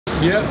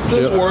Yep,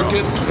 just work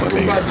it.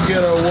 We're about to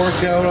get a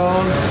workout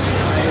on.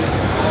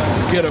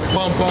 Get a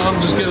pump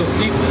on. Just get a,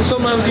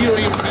 sometimes you don't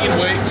even need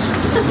weights,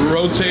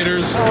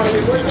 rotators.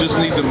 You just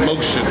need the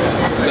motion.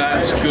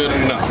 That's good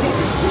enough.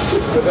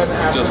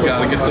 Just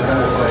gotta get the.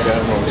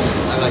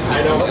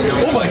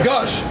 Oh my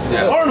gosh,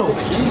 Arnold!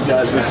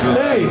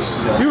 Hey,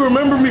 you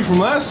remember me from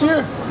last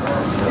year?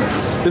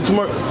 It's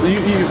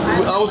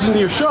I was in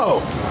your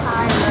show.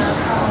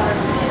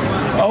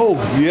 Oh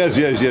yes.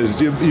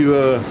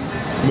 You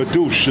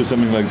Madouche or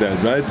something like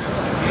that, right?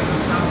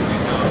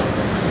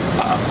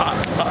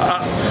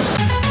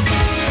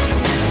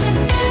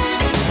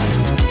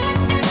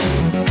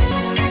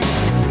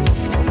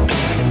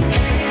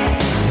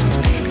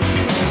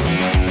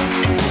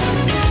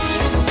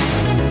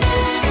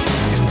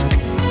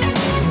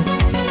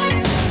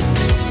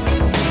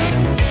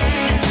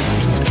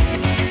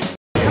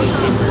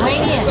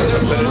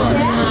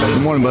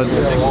 Good morning, bud.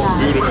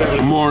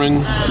 Good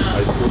morning.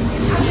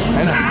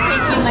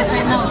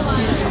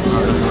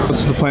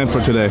 What's the plan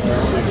for today?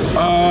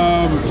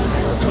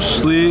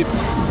 Sleep,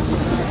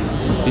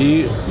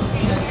 eat.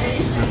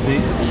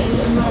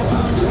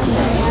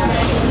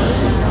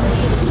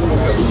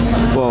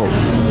 Well,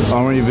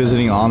 aren't you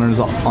visiting Arnold's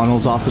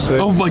office today?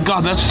 Oh my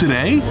God, that's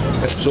today?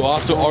 So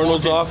off to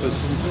Arnold's office.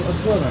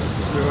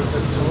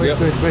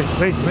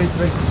 Wait.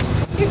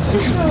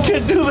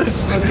 Can't do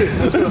this.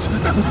 There's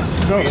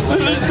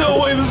no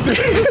way this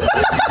is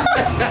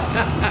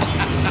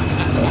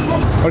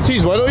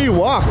Ortiz, why don't you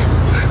walk?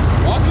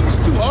 Walking's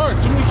too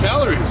hard, too many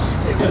calories.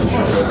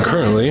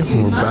 Currently,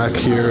 we're back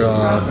here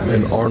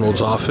in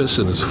Arnold's office,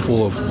 and it's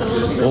full of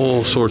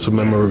all sorts of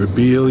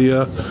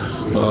memorabilia,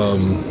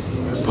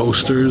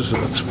 posters.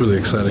 It's really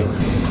exciting.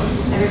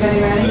 Everybody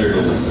ready?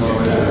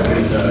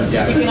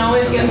 You can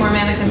always get more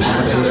mannequin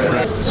shots.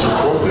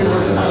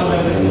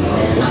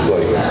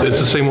 It's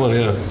the same one,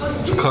 yeah.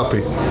 It's a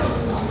copy.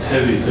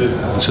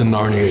 It's a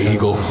Narnia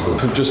eagle.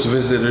 I just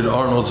visited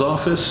Arnold's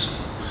office.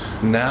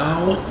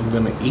 Now I'm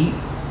gonna eat,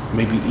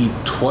 maybe eat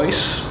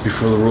twice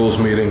before the rules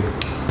meeting.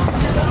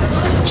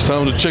 It's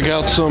time to check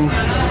out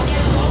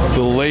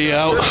the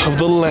layout of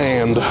the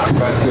land.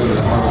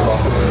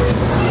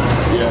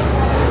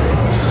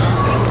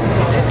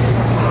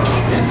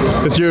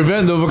 It's your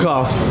event,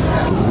 Novikov.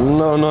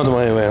 No, not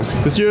my event.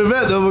 It's your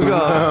event,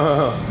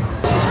 Novikov.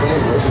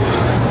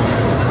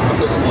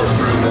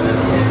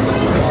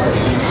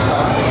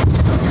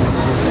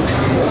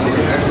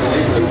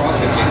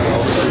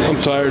 I'm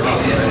tired.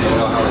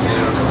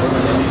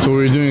 So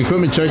we're doing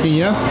equipment checking,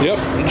 yeah? Yep,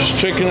 just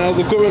checking out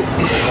the equipment.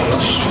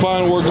 It's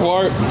fine work of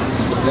art.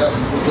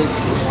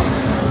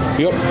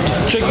 Yep,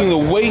 checking the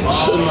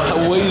weights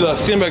and the way the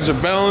sandbags are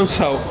balanced,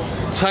 how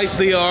tight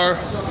they are.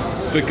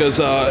 Because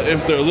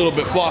if they're a little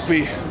bit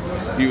floppy,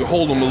 you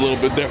hold them a little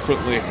bit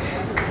differently.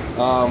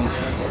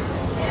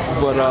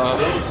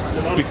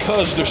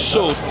 Because they're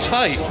so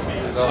tight,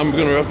 I'm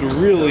gonna have to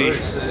really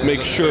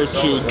make sure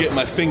to get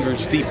my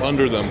fingers deep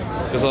under them,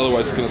 because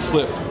otherwise it's gonna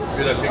slip.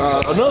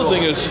 Another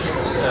thing is,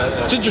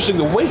 it's interesting,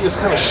 the weight is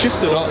kind of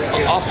shifted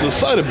off to the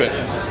side a bit.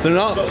 They're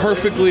not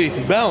perfectly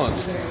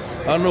balanced.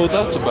 I don't know what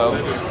that's about.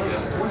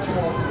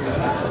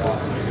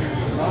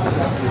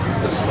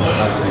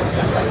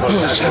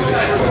 Oh, it's heavy.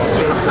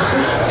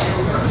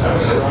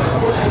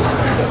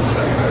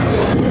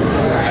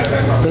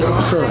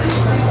 Sir,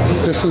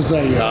 this is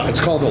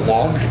it's called a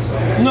log?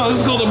 No, this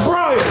is called a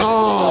Brian.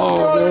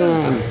 Oh,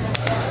 man.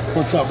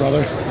 What's up,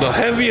 brother? The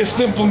heaviest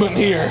implement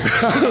here.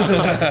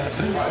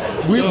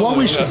 What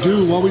we should do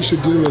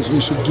is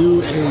we should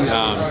do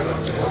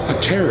a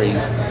carry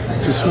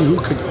to see who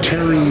could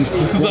carry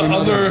the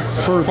other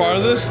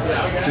farthest.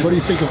 What do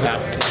you think of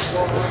that?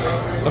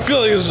 I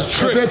feel like it's a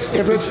trick. I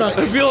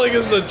feel like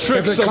it's a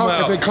trick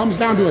somehow. If it comes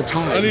down to a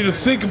tie. I need to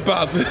think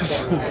about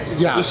this.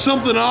 Yeah. There's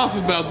something off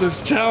about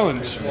this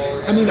challenge.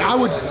 I mean, I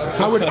would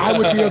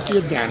be at the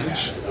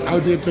advantage. I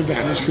would be at the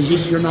advantage because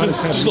you're not as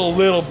heavy. Just a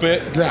little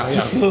bit. Yeah.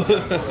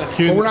 But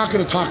we're not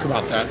going to talk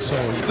about that. So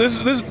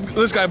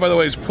this guy, by the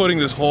way, is putting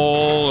this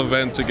whole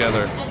event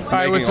together.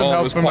 I with some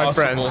help from my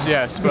friends,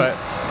 yes, but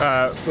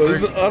I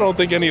don't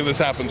think any of this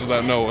happens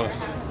without Noah.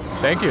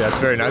 Thank you, that's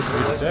very nice of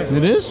you to say.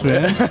 It is,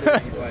 man.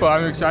 Well,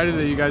 I'm excited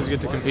that you guys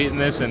get to compete in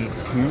this, and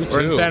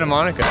we're in Santa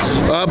Monica.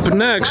 Up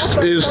next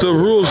is the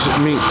rules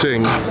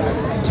meeting.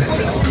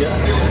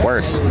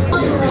 Word.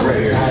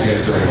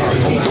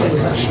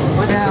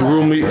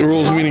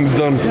 Rules meeting's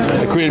done.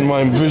 I created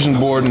my vision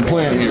board and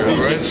plan here,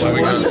 right? So we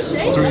got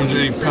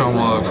 380-pound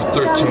log for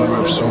 13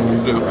 reps. So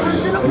we're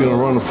gonna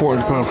run a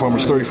 400-pound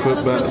farmer's 30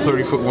 foot back,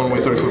 30 foot one way,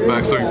 30 foot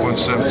back,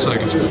 30.7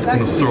 seconds. I'm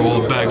gonna throw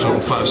all the bags over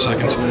in 5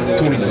 seconds.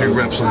 23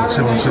 reps on the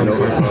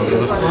 775-pound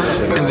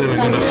deadlift, and then I'm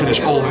gonna finish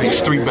all of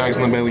these 3 bags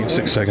in the belly in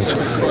 6 seconds.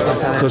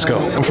 Let's go.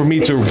 And for me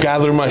to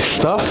gather my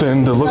stuff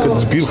and to look at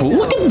this beautiful,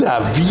 look at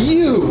that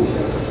view.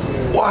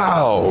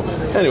 Wow.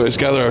 Anyways,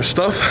 gather our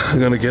stuff. I'm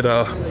gonna get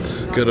a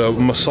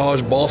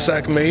massage ball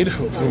sack made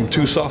from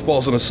 2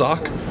 softballs and a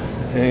sock,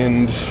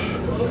 and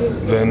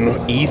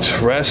then eat,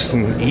 rest,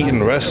 and eat,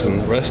 and rest,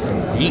 and rest,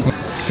 and eat.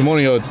 Good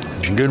morning, Yod.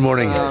 Good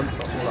morning.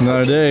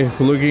 Another day.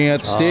 We're looking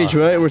at the stage,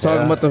 right? We're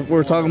talking about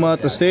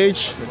the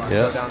stage.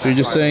 Yeah. So you're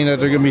just saying that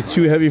there are gonna be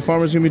 2 heavy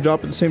farmers gonna be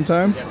dropped at the same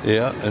time?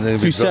 Yeah, and then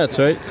 2 sets,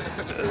 right?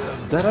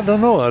 That I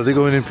don't know. Are they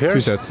going in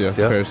pairs? 2 sets, yeah.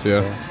 Pairs,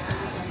 yeah.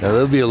 Yeah,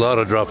 there'll be a lot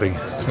of dropping.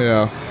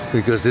 Yeah.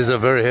 Because these are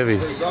very heavy.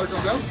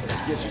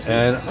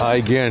 And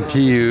I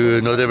guarantee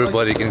you, not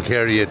everybody can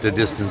carry it the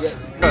distance.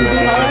 Are you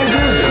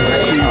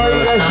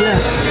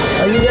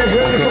guys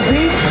ready to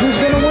compete? Who's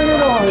gonna win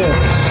it all here?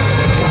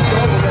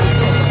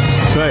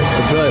 That's right.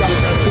 That's right.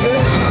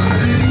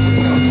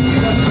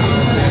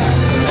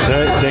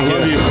 Thank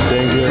you.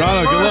 Thank you.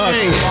 Ronald, good luck.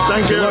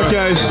 Thank you. Good luck,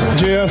 guys.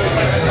 JF.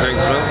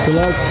 Thanks, man. Good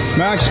luck.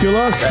 Max, good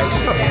luck.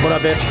 Thanks. What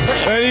up, bitch?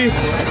 Eddie,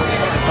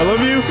 I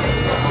love you.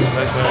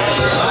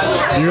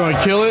 You're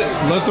gonna kill it.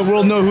 Let the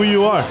world know who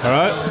you are, all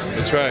right?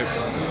 That's right.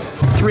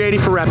 380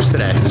 for reps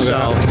today,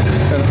 so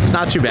it's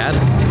not too bad.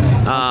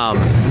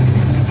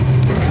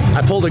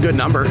 I pulled a good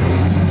number,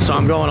 so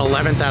I'm going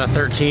 11th out of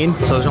 13,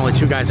 so there's only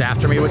 2 guys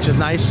after me, which is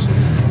nice.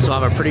 So I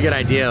have a pretty good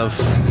idea of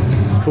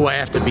who I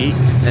have to beat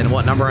and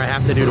what number I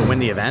have to do to win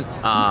the event.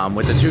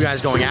 With the 2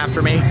 guys going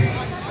after me,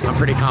 I'm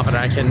pretty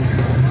confident I can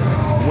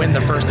win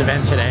the first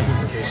event today.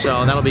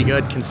 So that'll be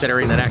good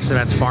considering the next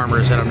event's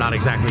farmers and I'm not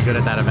exactly good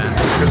at that event.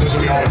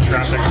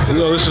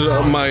 No, this is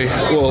I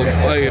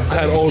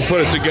had Owen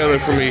put it together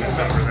for me,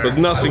 but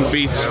nothing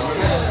beats.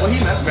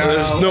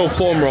 There's no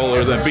foam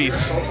roller that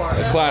beats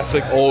a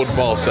classic old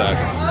ball sack.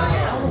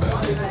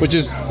 Which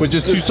is 2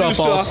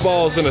 softballs.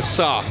 Softballs and a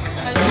sock.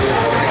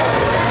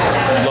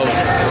 Love a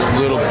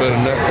little bit of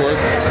neck work.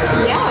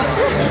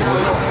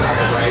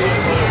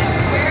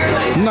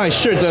 Nice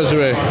shirt,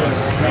 Desiree.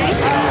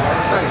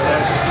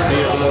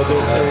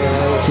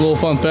 A little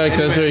fun fact,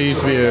 Desiree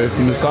used to be a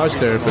massage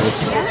therapist.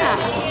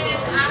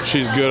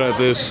 She's good at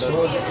this.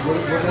 What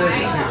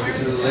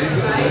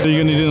are you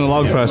gonna do in the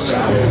log press?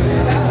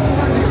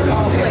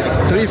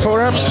 3-4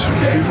 reps.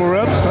 3-4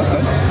 reps? That's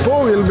nice.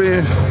 4 will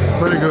be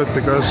very good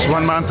because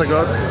 1 month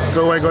ago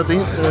I got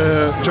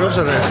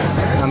surgery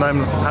and I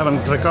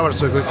haven't recovered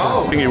so quickly.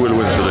 I think he will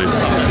win today.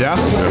 Yeah?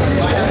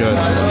 Good.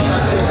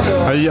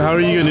 How are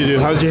you gonna do?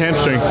 How's your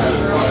hamstring?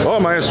 Oh,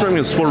 my hamstring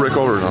is full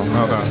recovery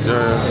now. Okay.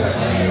 Yeah.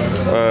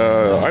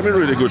 I'm in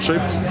really good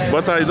shape,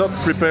 but I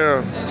don't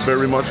prepare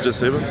very much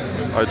this event.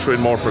 I train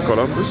more for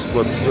Columbus,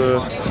 but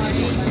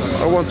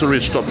I want to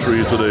reach top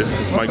 3 today.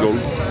 It's my goal.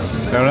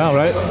 I don't know,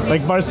 right?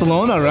 Like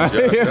Barcelona, right?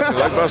 Yeah,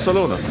 like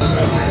Barcelona.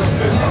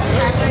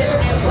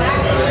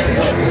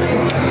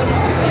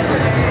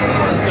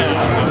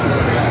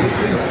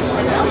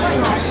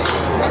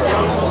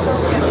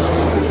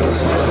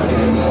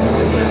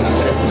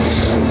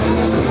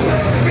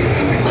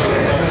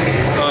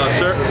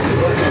 Sir,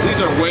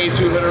 these are way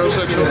too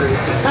heterosexual.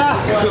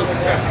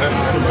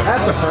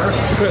 That's a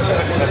first.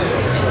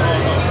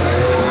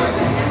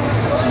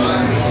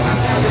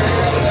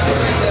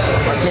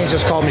 Martine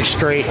just called me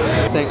straight.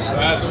 Thanks.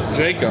 That's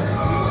Jacob.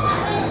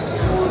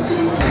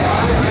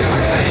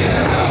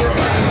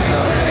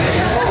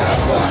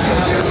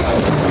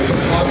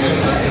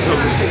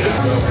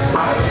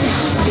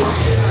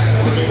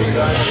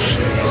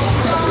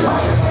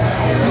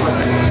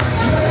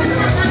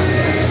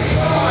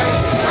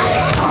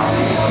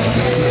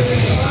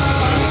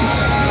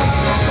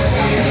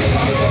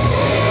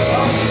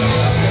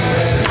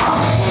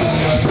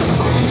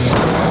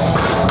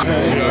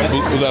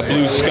 With that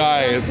blue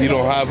sky, you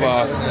don't have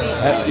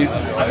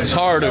it's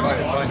hard to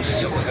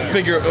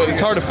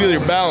feel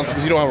your balance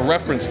because you don't have a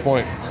reference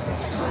point.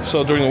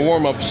 So during the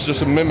warm-ups, just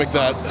to mimic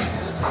that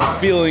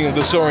feeling of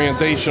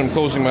disorientation, I'm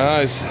closing my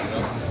eyes.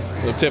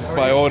 The tip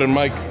by Owen and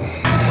Mike.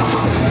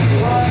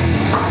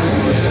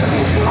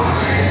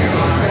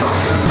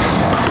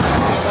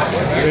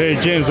 Hey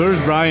James, where's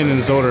Brian in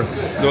his order?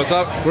 What's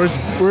up?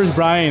 Where's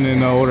Brian in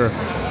the order?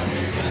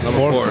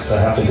 Number 4. I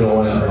have to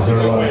go in and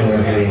reserve a lot of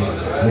energy,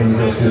 maybe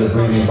go through the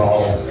breathing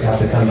ball, have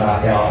to come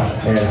back out,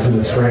 and through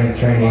the strength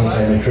training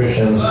and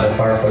nutrition that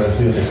firefighters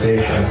do at the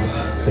station,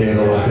 they're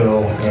able to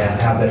go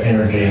and have that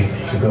energy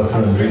to go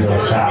through and do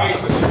those tasks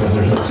because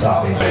there's no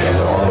stopping. And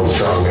the Arnold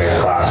Strongman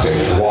Classic,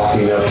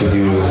 walking up to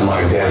do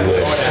my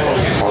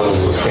deadlift, Arnold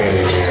was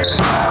standing there.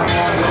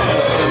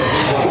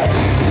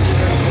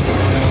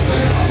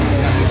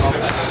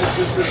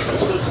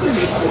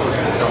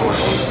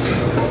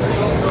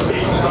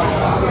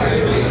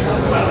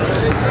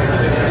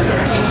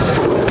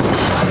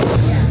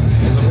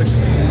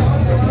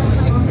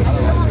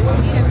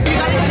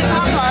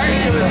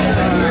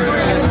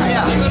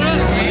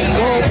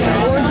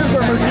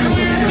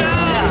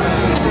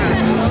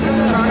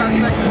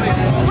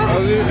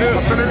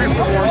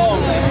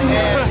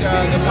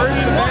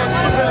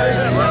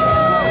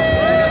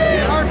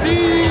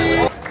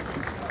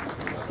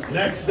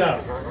 Next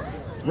up,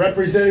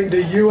 representing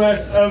the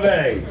US of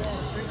A.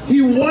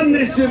 He won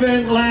this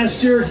event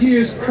last year. He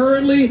is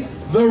currently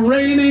the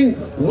reigning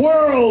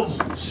world's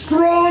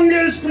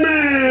strongest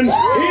man. He's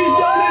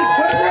known as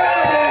Dragon.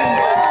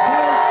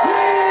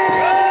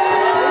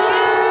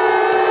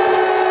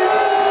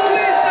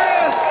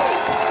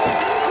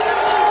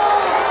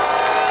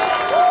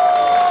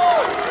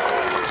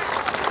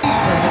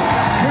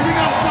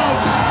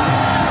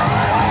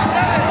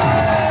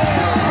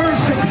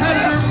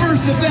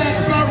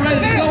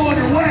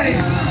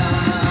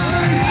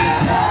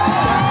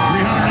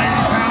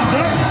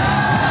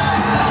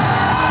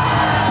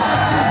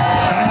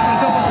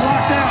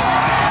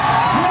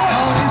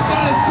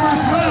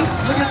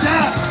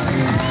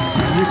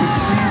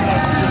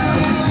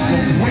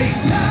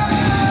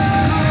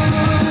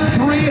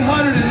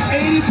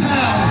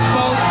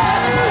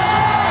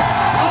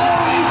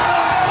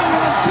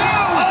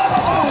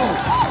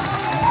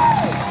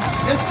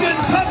 It's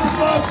getting tougher,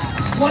 folks.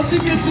 Once he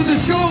gets to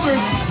the shoulders,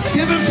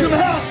 give him some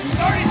help.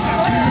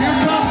 Here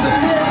comes the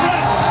third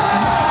rep.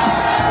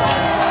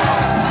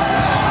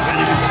 And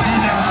you can see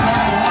that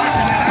struggle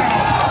locking it out.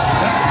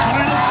 That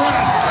final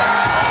press.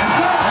 And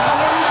so,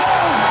 there you go.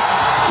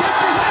 Get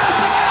your hands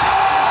together.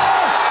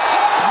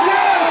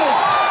 Yes!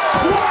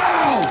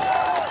 Wow!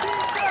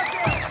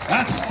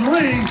 That's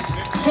 3.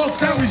 Folks,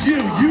 that was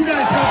you. You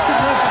guys helped him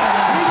with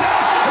that.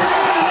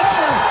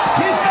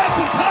 He's got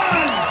some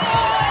time.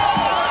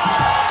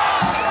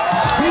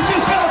 He's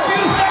just got a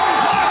few seconds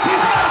left. He's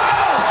got to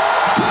go.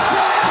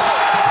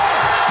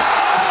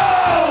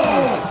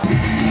 Oh!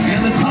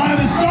 And the time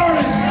has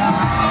started.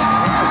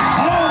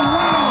 Oh,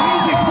 wow.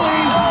 Easy,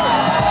 clean.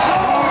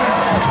 Oh,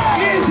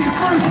 easy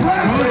first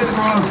round.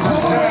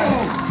 Oh,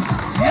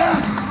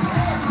 yes.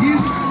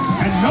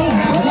 And no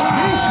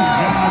hesitation.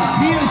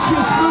 He is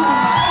just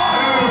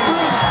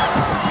moving.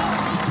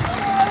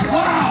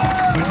 Wow.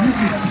 But you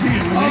can see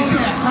it. When they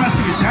start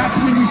pressing it, that's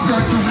when you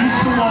start to reach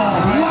the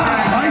wall.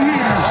 Wow. Right here.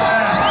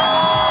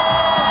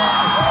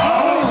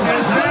 Oh,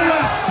 that's it.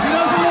 He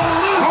doesn't want to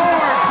lose.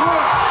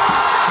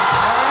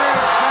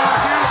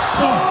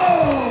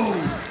 Oh!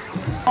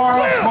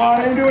 Alright,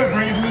 squat into it,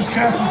 bring it to his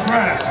chest and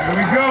press. Here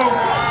we go.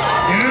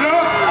 Get it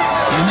up.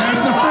 And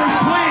there's the first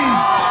plane.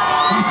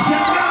 He's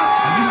setting up.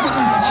 And this is what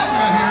we're talking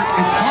about here.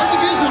 It's hard to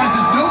visualize.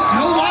 There's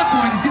no lock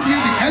point. He's getting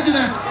near the edge of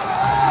that.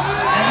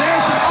 And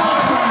there's the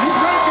platform. He's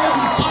right at the edge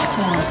of the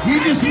platform. He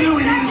just knew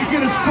he needed to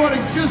get his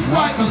footing just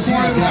right before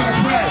he was going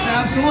to press.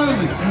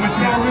 Absolutely. And what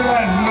you gotta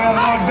realize is when that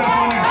log's up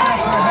on your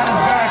chest, when it heads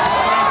back,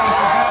 it's straight up the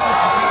balance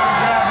instead of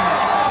grabbing it.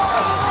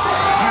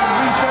 You have to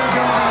reset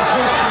going to the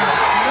push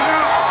twist. Get it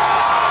up.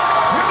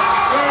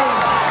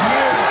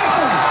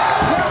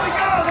 There we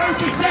go. There's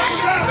the second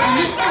rep. And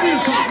this is what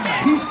we're talking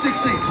about. He's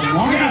 6'8". The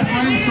longer they're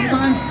playing,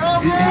 sometimes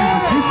it is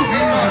a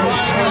disadvantage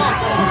of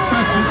his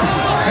press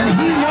discipline. And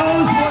he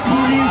knows what he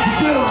needs to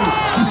do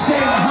to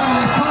stay in the heart of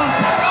the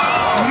contest.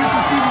 And you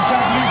can see the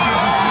technique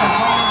difference from the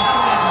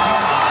ball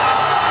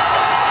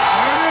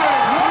and the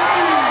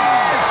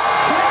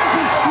That's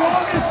his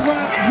strongest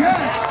rep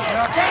yet.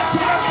 That's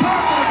what I'm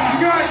talking about. You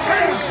got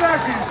 8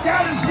 seconds.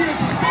 That is the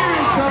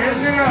experience of it.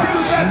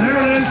 And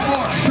there it is.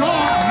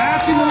 Shaw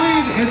matching the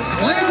lead. It's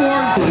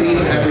Claymore.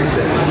 Leads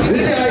everything.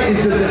 This guy is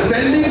the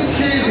defending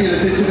champion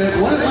at this event.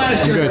 Won it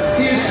last year.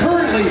 He is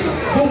currently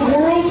the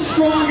world's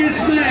strongest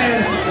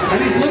man. And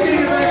he's looking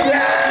to get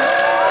back.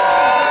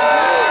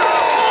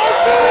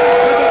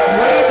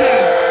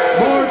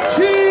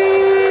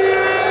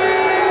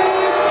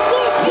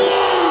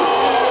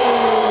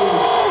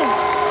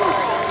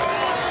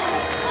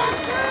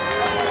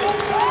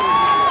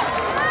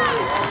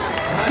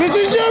 This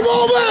is your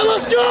moment,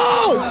 let's go!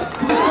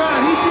 He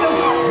feels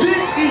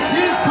this is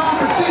his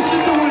competition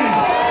to win.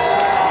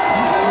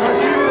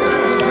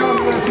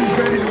 He's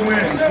ready to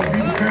win, so be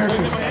prepared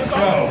for the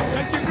show.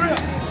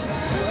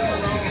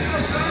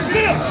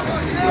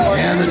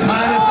 And the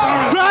time has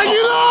started. Drag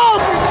it up!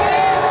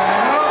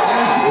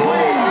 There's the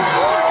queen.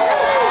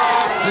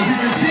 As you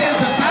can see,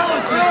 it's a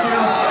balance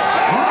issue.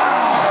 Wow!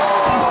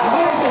 A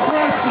little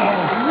aggressive.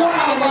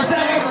 Wow, was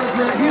that ever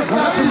great? He's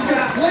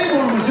got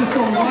Claymore was just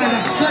going right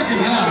up second.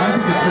 Yeah, I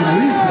think it's been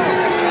Licis.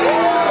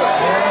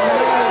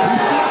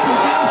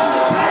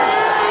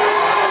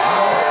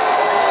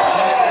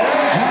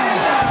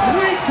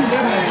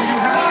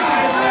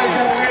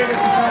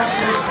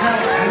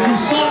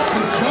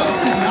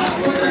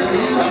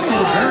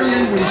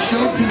 When he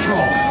showed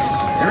control.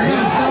 Here he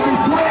is, number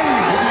 3.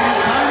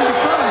 Time to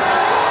first.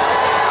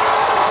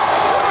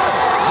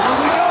 Here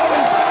we go.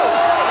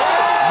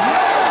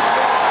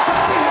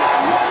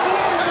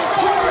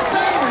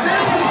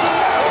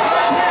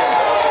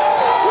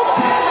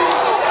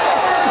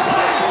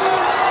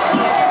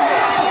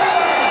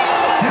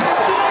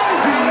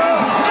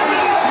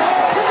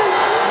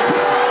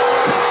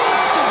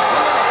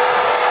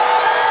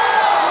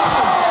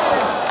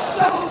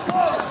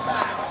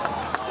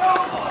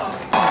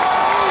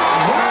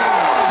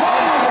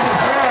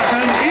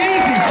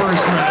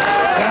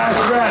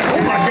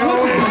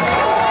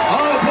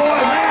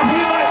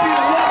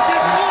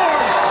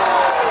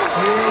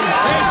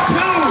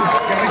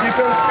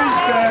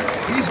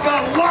 He's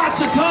got lots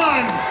of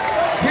time.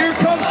 Here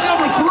comes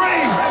number 3.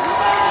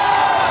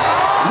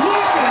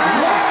 Look at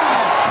that.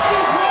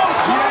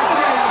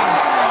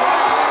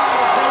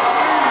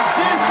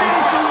 This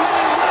is the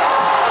winning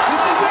round.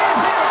 This is it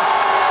here.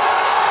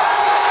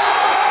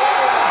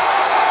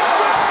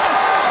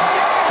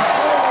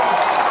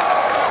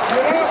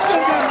 He's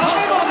still got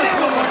time on this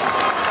one.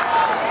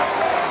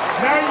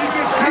 Now you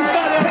just He's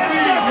got 10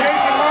 seconds. make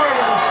it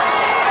harder.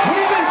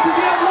 Does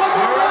he have one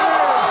more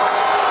round?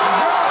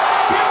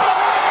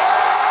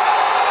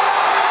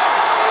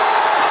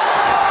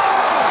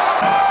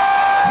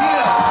 He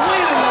is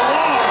cleaning the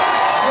law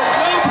with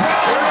no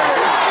problem.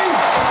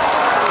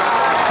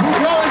 He's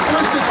going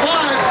first at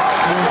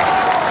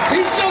 5.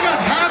 He's still got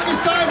half his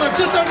time left,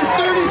 just under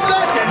 30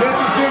 seconds. This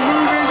is the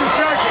move into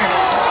second.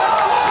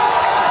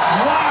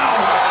 Wow,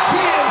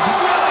 he is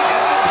really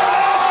getting the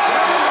ball.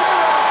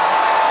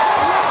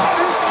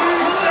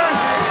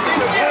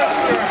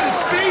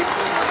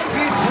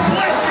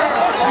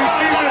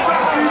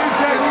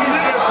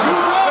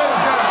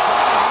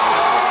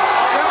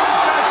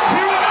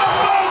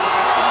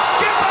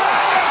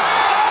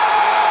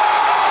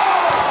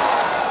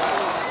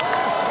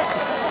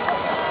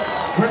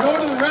 We're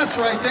going to the refs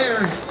right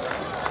there.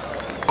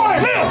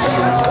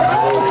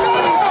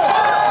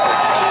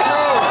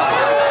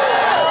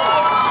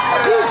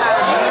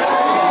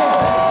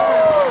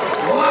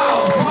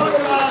 Wow, talk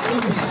about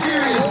some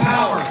serious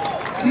power.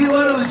 He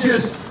literally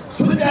just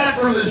put that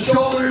from his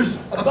shoulders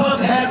above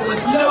the head with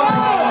no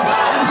problem.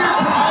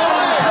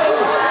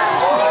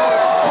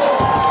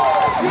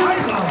 And here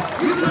comes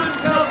you couldn't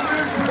tell the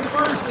difference between the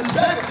first and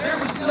second. There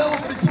was no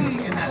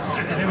fatigue in that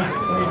second.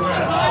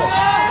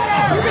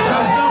 That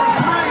was number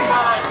 3.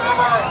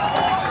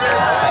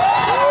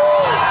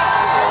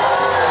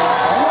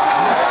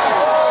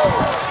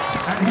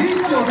 And he's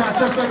still got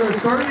just under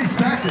 30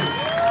 seconds.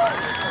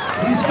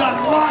 He's got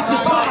lots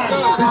of time.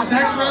 This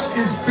next rep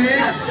is big.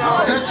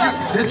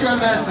 Get you out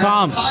of that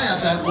tie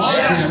up, that log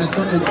jam. This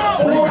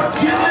rep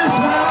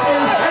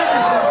is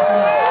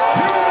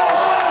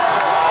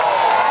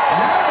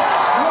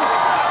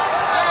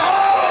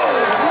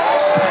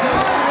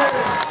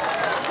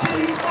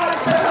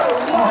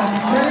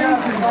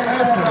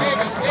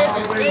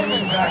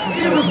everything.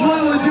 He was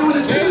literally doing a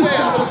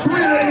two-step with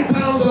 380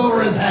 pounds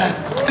over his head.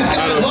 This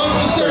guy loves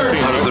to serve.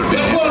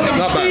 Let's welcome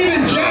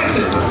Steven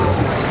Jackson.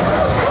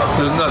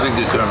 There's nothing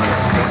determined.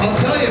 I'll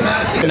tell you,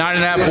 Matt.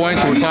 9.5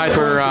 points. We're tied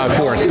for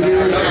fourth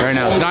right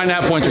now. So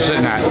 9.5 points we're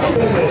sitting at.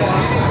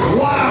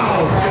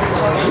 Wow!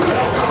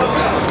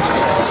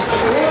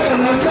 What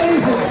an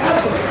amazing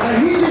effort. And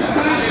he just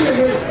mastered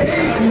it with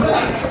 8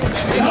 reps.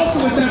 And also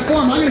with that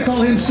form, I'm going to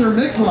call him Sir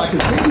Mix-a-Lot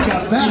because he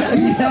got that.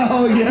 He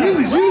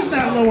was using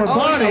that lower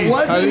body.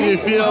 How do you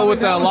feel with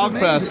that log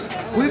press?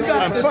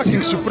 I'm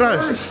fucking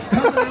surprised.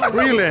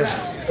 Really.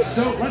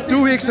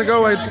 2 weeks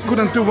ago I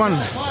couldn't do one.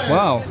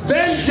 Wow.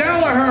 Ben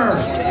Gallagher.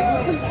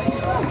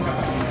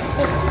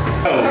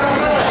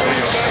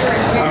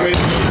 I mean,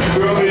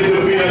 we're going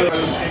to be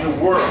in the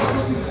world.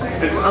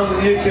 It's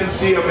you can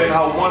see, I mean,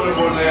 how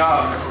wonderful they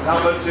are, how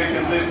much they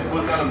can live,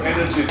 what kind of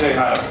energy they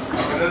have.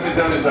 And let me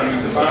tell you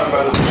something, the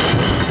firefighters,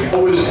 they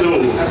always do,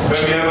 when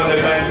we have an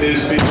event, they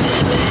speak.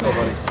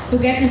 Who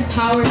gets his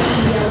power from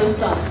the yellow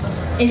stuff.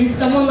 It is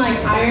someone like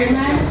Iron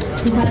Man,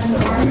 who has an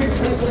armor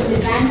equipped with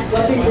advanced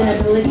weapons and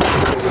abilities.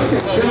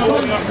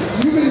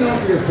 You've been known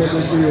for your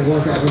fitness or your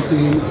workout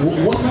routine.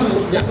 What kind of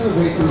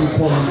weight do you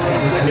pull on?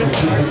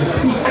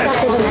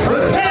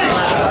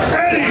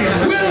 Eddie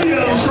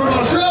Williams from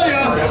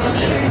Australia.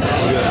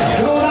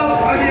 Going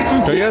up, I get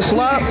to... Do you get a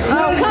slap?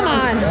 Oh, come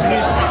on.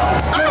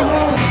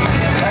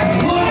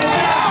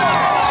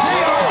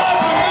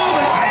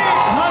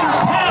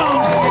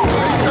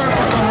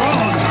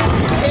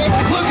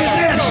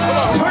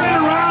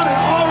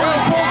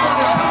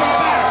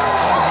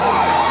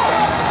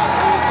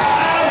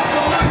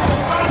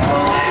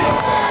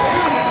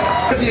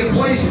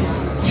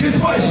 Just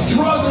by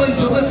struggling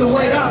to lift the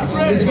weight up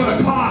is going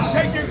to cost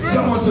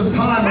someone some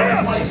time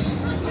in place.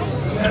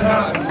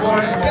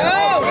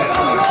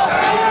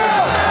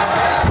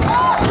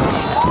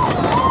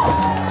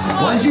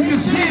 Well, as you can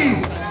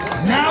see,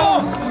 now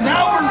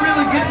we're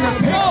really getting a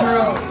picture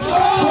of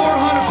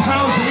 400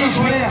 pounds in each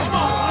hand.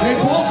 They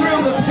both were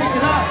able to pick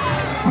it up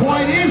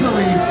quite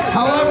easily.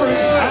 However,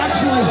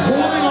 actually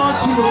holding on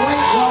to the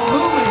weight while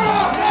moving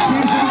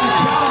seems to be the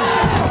challenge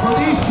for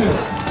these two.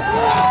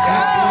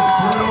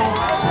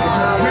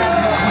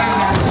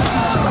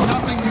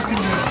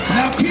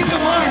 Keep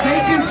in mind, they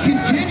can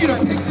continue to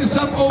pick this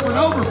up over and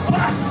over,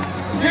 but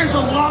there's a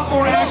lot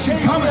more action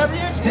coming.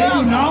 They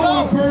do not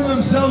want to burn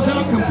themselves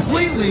out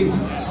completely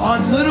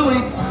on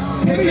literally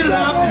picking it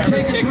up and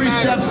taking 3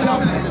 steps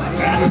down.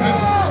 It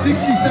takes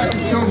 60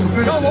 seconds to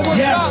finish this.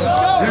 Yes,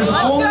 there's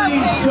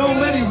only so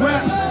many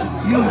reps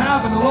you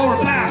have in the lower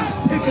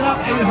back. Pick it up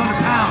 800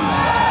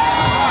 pounds.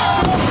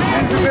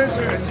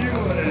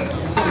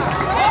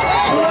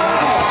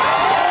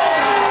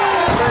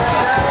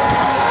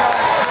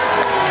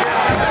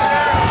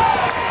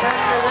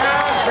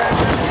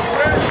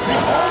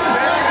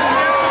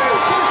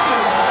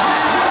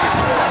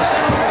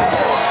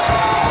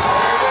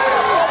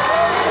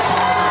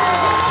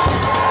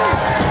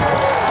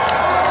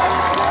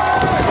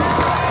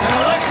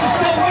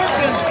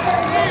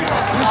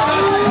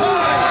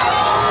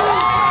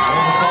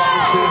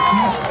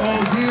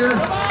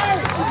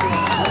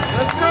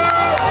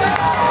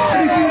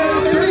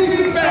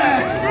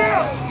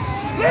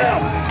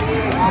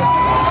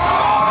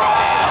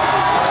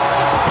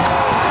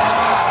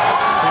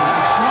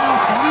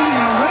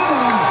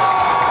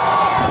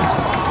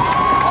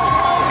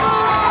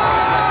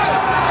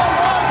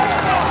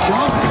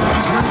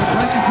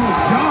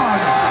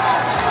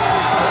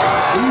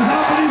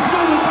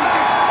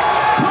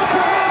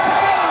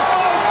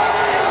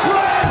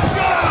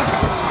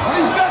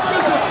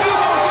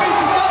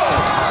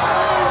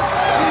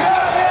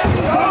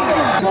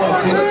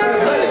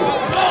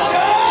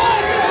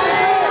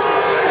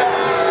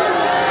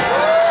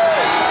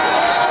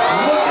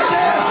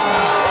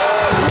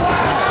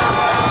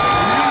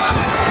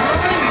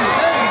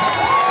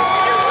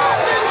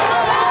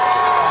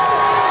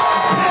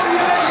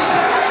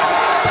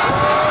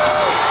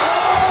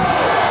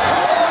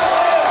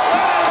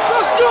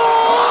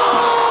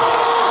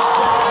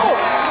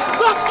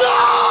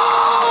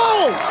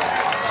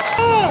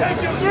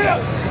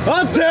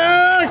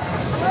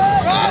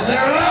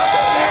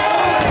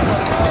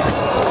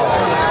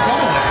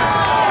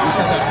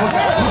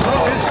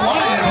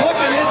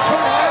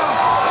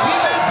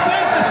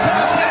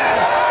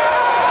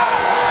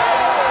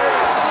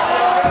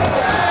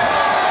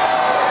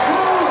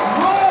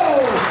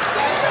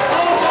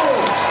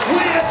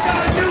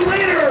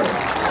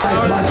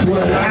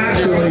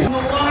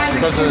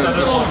 Because of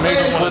the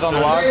major split on the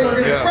lock?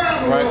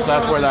 Yeah. Right, so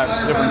that's where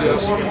that difference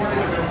is.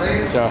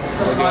 So,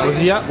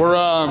 We're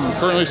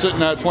currently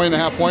sitting at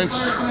 20.5 points.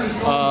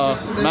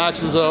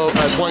 Max is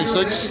at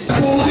 26.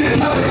 Oh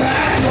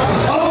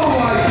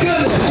my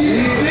goodness,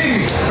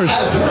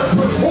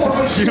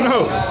 You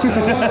know,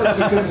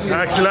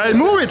 actually I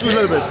moved it a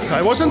little bit.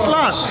 I wasn't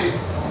last.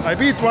 I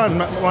beat one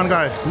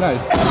guy.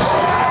 Nice.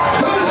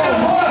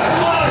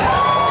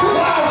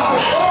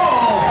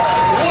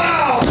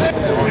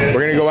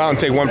 We're gonna go out and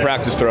take one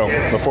practice throw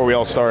before we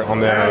all start on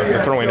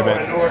the throwing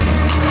event.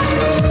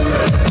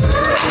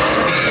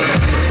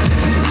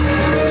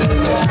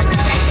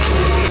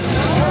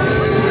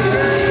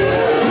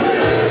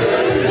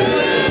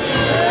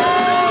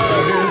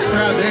 This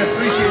crowd, they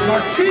appreciate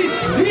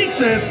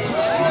Licis.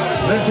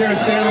 Lives here in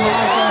Santa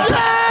Monica.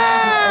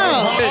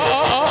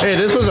 Hey,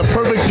 this was a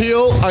perfect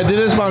peel. I did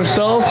this by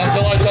myself.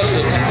 Until I touched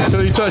it.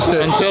 Until you touched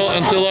it.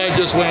 Until I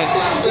just went,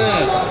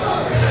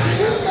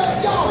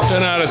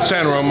 10 out of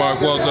 10,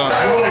 Mark. Well done.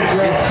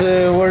 It's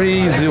a very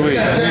easy way.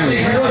 In the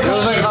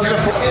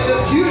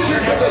future,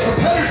 if the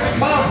competitors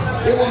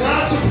come, it will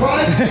not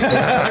surprise me.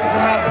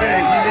 Come out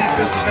big. He needs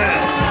this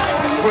event.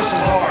 Push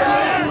him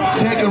hard.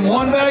 Taking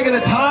one bag at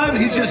a time,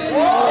 he just...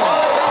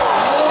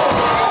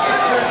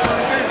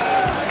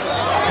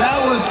 That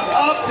was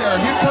up there.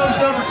 Here comes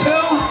number 2.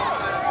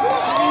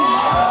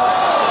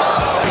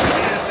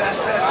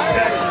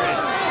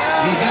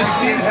 He just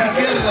needs to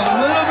get it a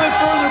little bit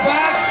further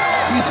back.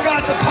 He's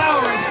got the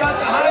power. He's got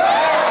the height.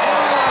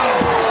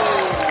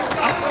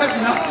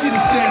 I've not seen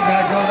a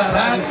sandbag go that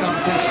high in this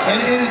competition.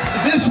 And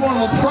this one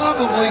will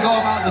probably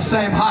go about the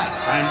same height.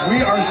 And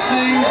we are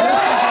seeing this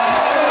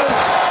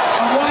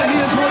is why he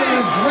is one of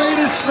the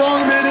greatest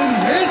strongmen in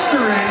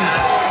history.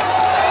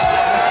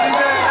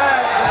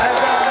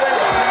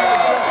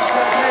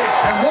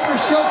 And what we're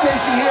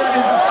showcasing here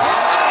is the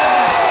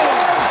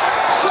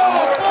show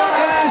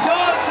is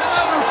on to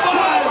number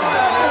 5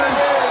 seconds.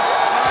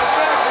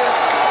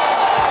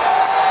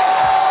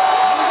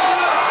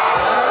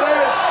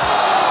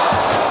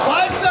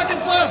 5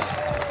 seconds left.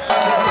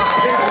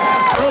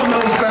 Throwing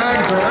those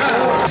bags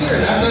around.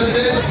 As I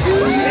said, he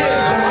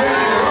is the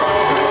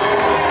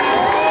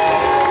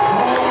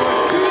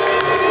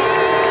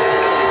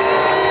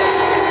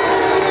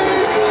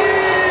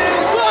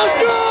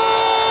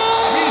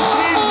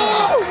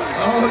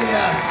Oh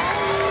yes,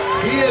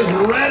 he is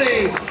ready.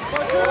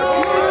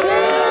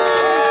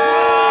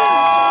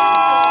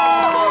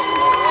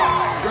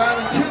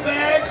 Grabbing 2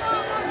 bags.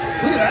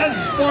 Look at that,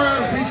 as far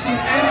out as we've seen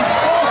any.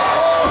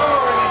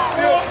 It's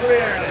still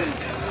clear.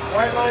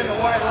 White line to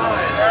white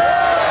line.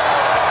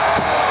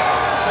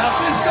 Now if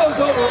this goes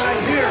over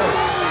right here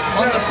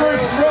on the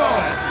first throw,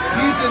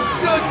 he's in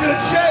good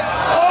shape.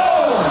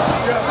 Oh!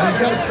 He's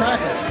got to track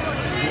it.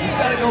 He's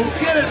got to go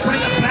get it,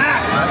 bring it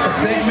back. That's a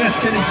big miss.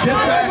 Can he get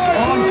back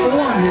on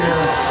form here?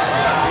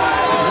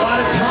 A lot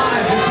of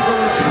time just to go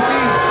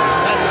retrieve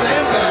that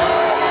sandbag.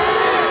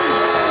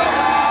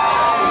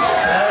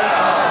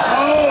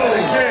 Oh!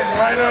 Again,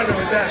 right under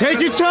with that. Take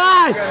your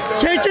time!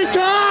 Take your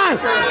time!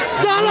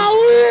 Start our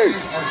week!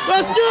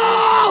 Let's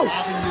go!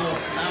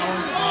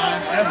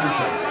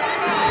 Everything.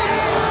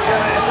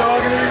 It's all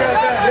going to be about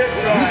that hit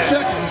drive. He's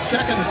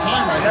checking the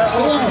time right now.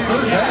 Still on the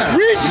 3rd bag.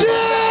 Reach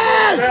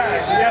it!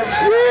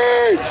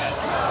 Reach!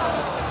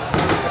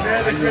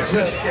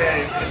 Just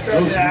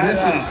those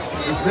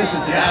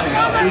misses adding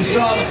up. We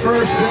saw the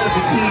first bit of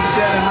fatigue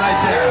setting right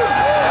there.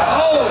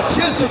 Oh,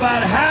 just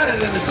about had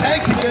it in the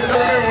tank to get it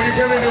over. When you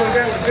come into an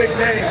event with big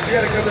names, you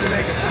got to come in and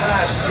make a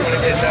splash if you want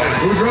to get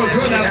noticed. Boudreaux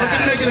good now, looking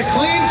to make it a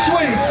clean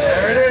sweep.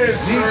 There it is.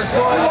 Needs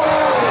one.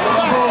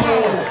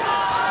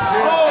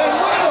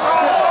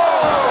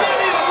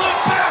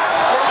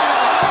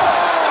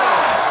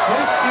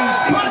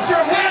 Put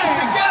your hands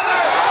together!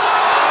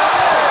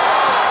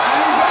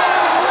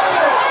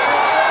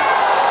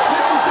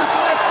 This is just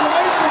an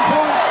exclamation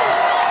point.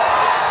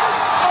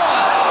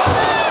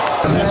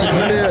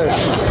 It is.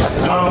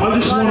 I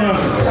just want to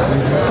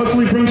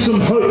hopefully bring some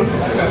hope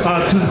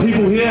to the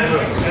people here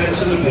and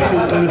to the people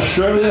in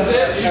Australia.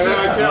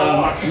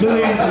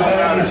 Millions of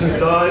animals have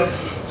died.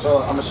 So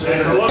I'm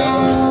assuming a lot.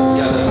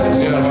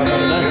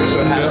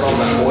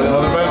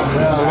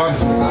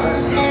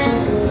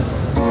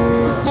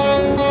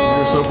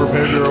 So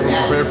prepared, you're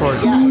prepared for it. I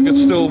can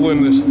still win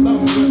this.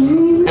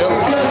 Yep.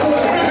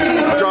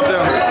 Drop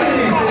down.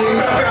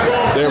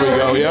 There we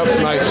go. Yep.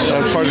 Nice.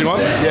 As far as you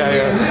want?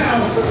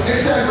 Yeah.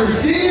 It's that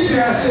pristine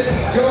jacket.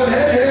 Go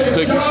ahead.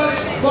 Take this.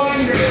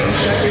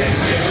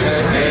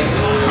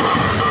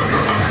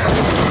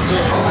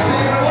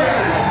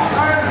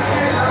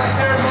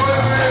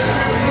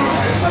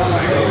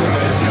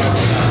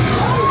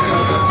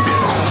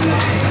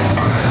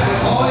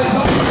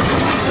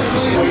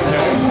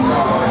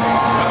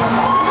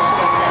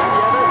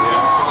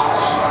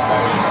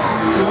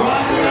 Right.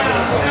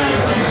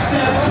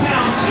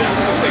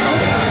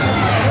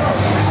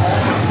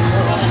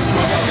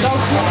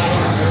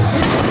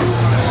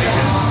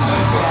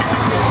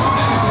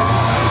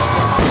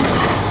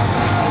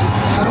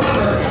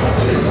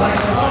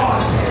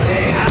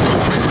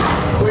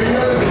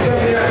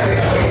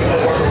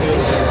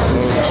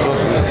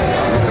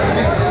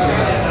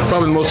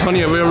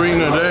 honey I've ever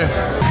eaten in a day.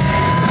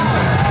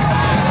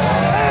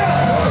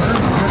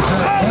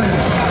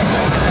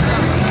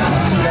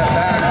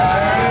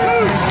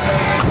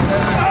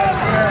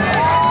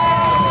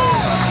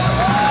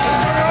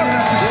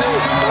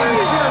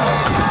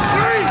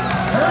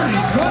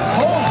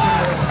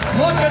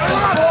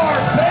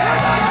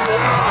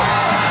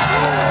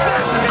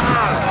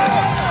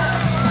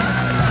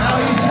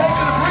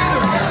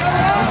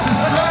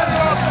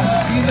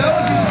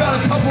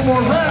 More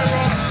reps,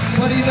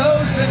 but he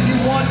knows that he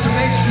wants to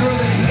make sure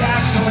that he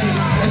actually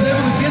is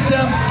able to get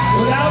them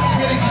without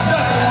getting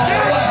stuck along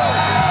the way.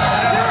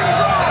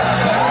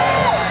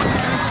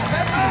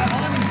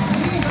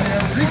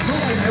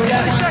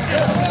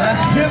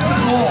 That's hip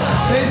pull.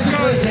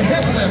 Basically, it's a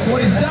hip lift.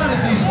 What he's done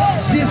is he's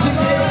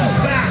disengaged his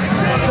back,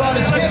 brought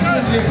his hips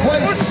into the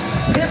equation.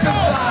 Hip and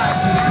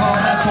thighs is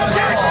called. That's what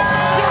it's called.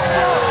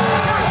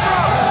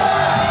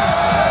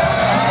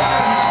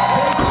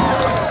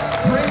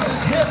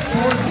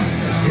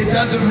 It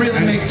doesn't really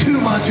make too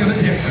much of a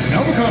difference.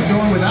 Elbikoff's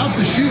going without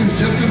the shoes,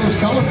 just in those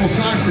colorful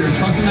socks there,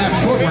 trusting that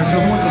footwork,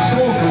 doesn't want the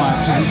sole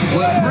collapsing.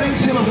 Well, it brings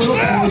him a little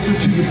closer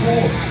to the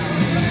floor.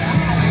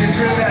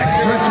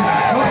 Richard,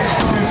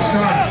 good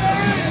start.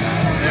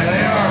 There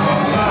they are.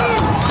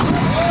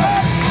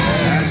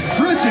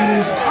 Richard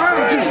is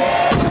just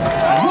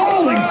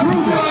rolling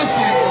through this.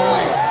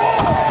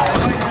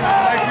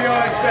 Like we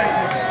all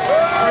expected.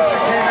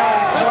 Richard came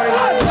out and played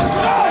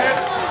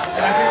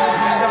and I think this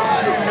means up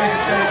to make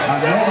a statement.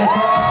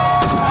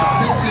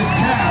 Tips his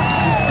cap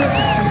as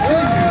Richard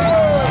continues.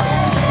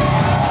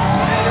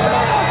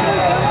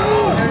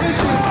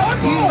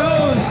 He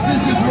knows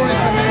this is where he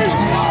can make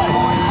a lot of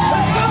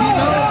points. He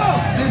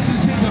knows this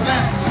is his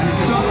event.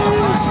 So the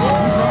pressure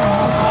will be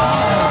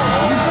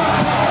he's got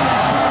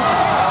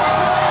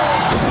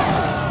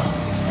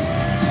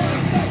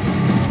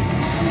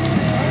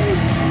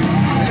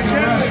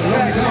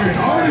He's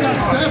already got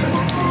 7.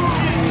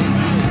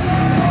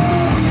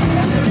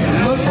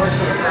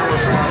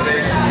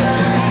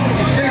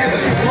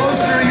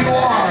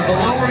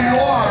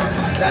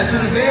 That's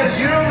an advantage.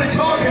 You're only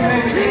talking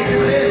maybe 8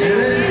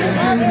 inches,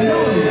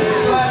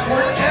 but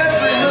for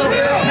every little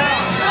bit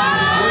counts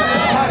with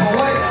this type of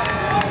weight.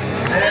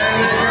 There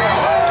they go.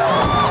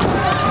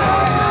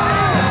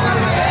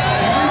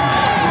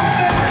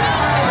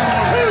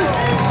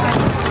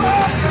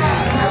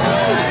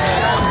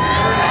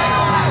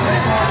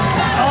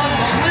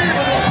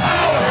 Unbelievable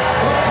power.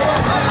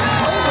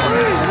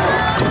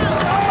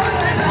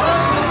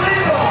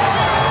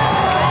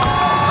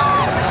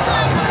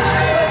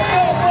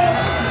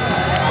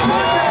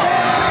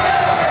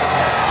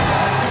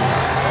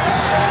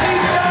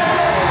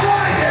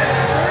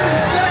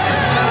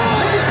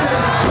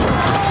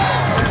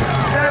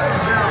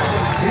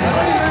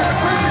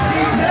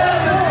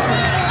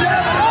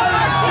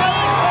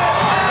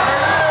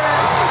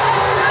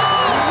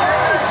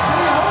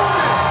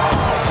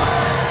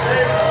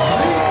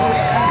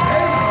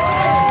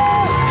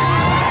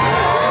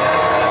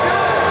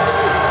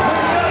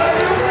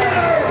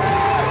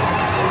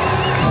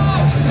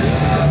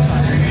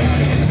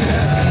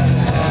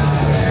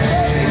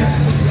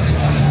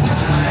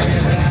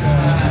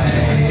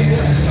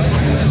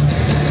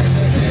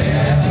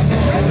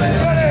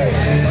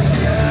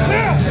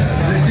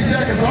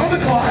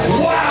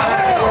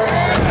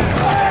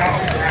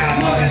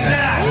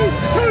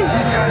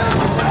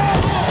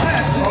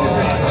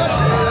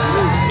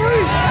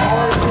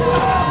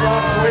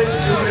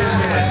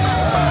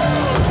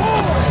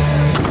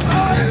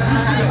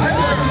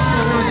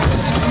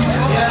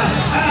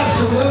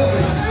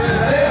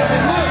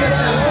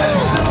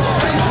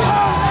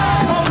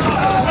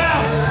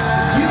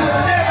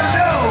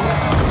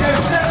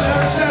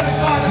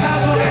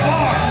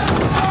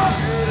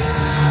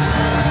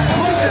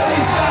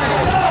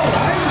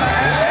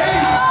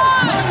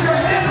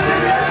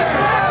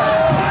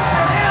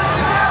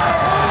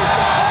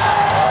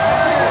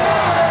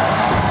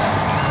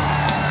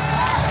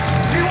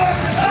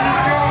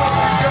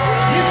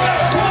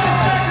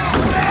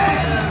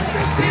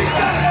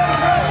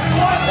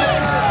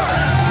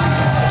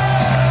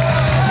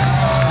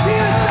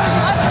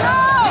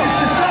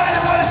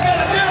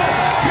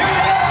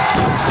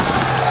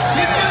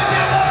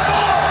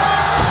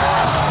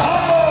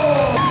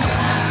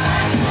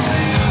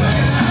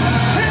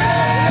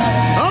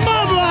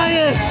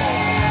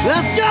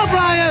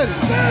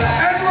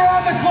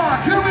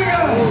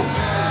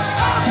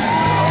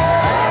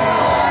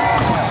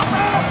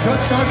 Good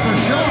start for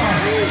Shaw.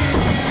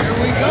 Here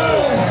we go.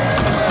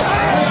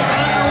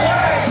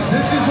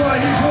 This is why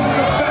he's one of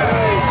the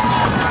best.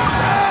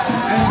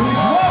 And we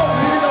grow.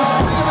 Maybe those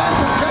pre-events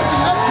are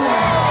catching up to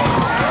him.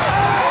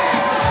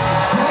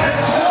 And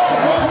Shaw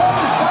will run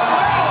his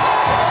ball.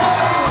 Shaw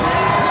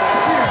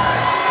is here.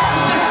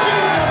 This is a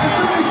huge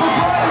opportunity for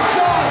Brian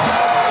Shaw.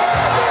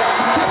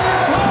 Can they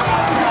pull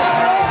off? He got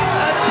it over.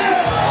 That's it.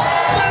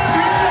 Let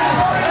me in.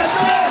 Brian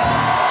Shaw.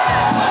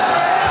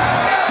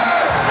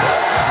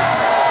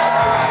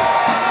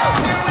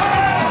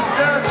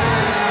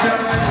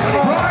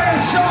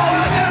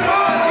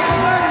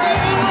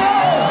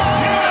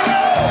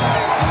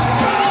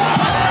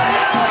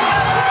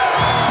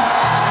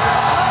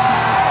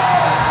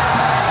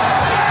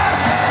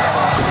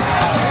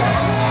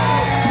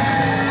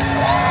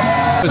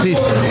 Licis.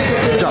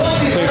 Good job.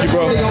 Thank you,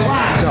 bro. Good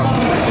job.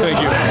 Thank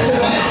you.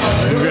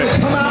 You're great.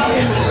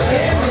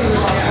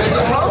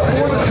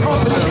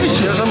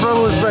 Yes, I'm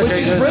brother was back.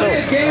 Which is really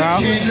a game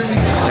changer.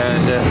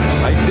 And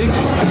I think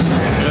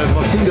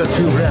Maxime got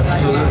 2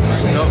 reps. So,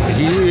 no,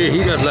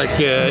 he got like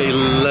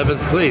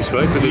 11th place,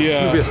 right?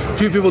 Because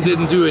two people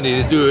didn't do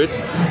any, do it.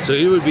 So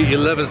he would be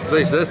 11th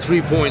place. That's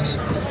 3 points.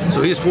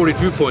 So he's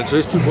 42 points. So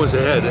he's 2 points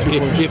ahead.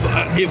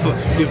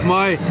 If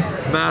my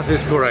math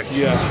is correct,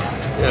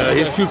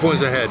 he's 2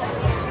 points ahead.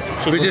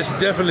 So it's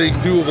definitely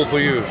doable for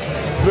you.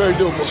 It's very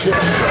doable.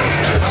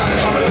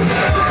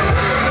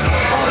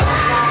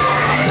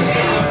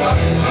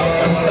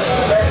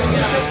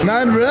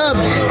 9 reps.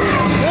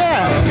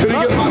 Yeah.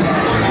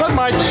 Not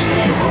much.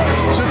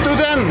 So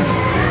 210.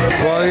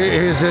 Well,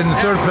 he's in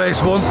 3rd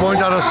place, 1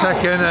 point out of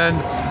 2nd,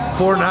 and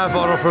 4.5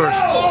 out of 1st.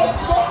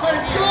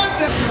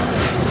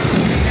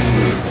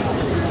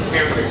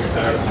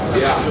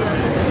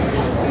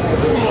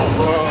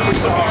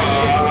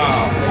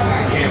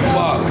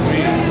 Fuck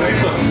me.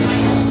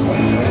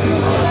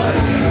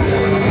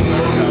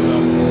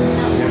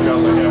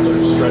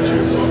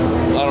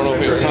 I don't know if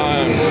you have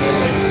time.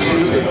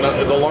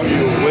 The longer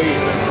you wait,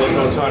 the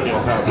more time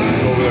you'll have. Go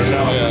over there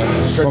now.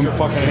 Yeah. Stretch your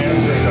fucking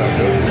hamstrings out,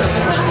 dude.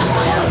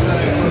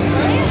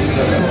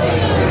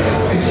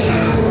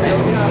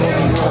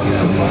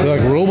 They're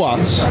like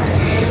robots. There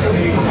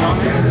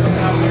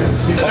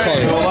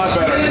you go, a lot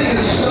better.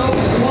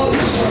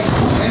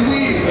 And we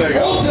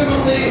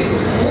ultimately,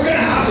 we're going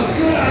to have a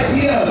good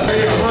idea.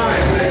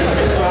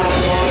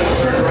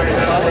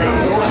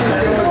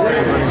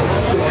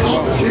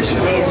 Competition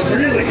is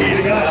really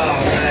heating up.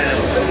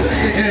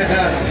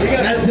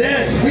 Yeah, that's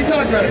it. We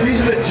talked about it.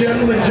 These are the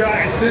gentleman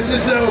giants. This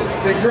is though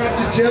they dropped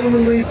the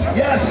gentleman leads.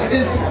 Yes,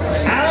 it's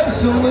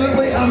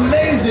absolutely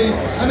amazing.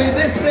 I mean,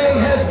 this thing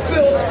has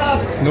built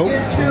up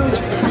into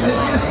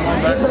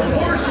the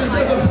proportions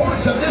of the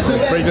parts of this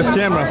event. Break this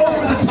camera.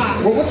 Over the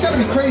top. Well, what's got to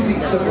be crazy?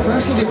 The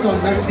professional gets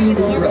on Maxime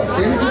Boudreau.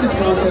 Came into this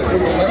contest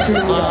with the lesser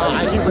of the guys.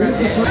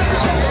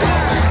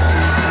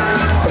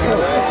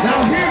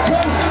 Now here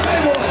comes the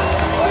big one.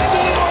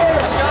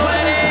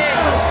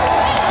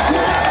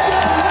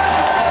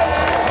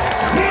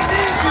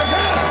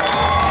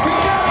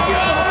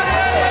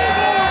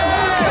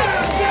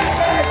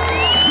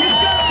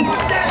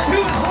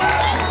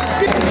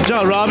 Good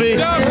job, Robbie. Good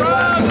job, Rob.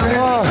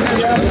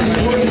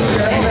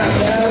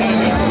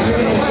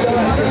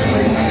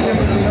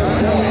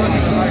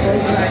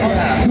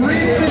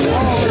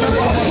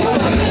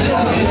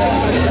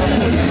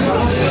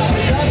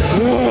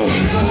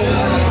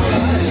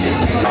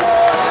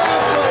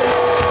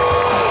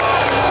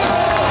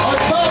 Our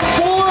top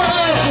 4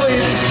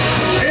 athletes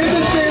in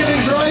the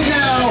standings right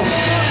now.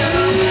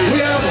 We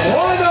have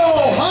Rondo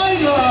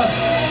Heinla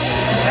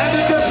and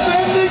the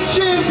defending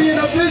champion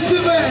of this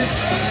event,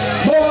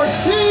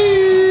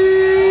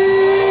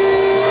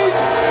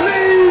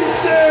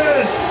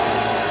 Licis.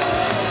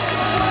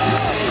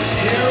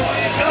 Here we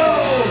go.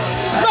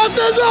 Let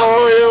them know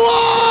who you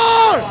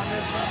are!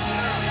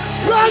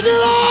 Rock it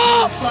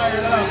up!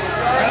 Fired up.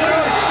 And they're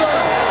gonna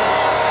start.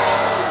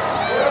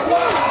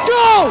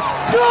 Go!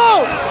 Go!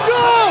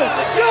 Go!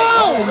 Go!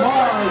 Oh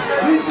my!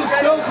 Licis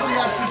knows what he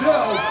has to do.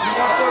 He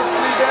wants those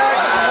 3 bags.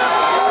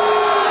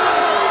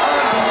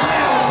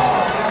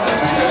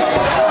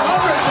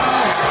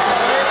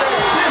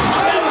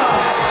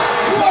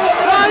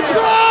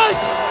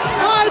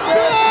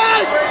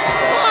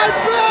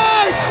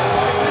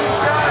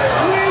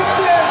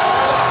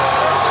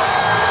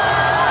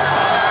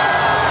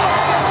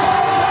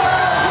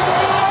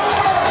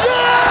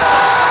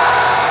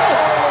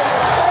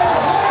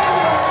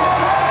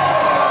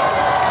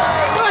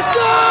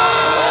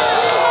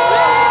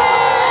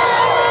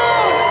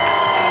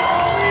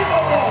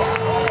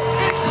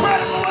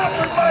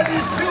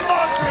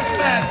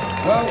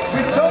 Well,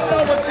 we don't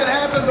know what's going to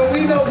happen, but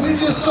we know we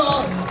just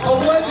saw a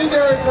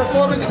legendary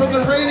performance from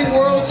the reigning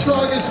world's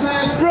strongest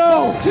man,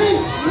 Bro!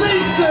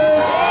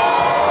 Licis!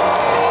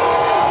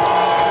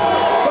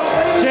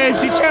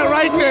 James, you can't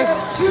write this.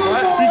 You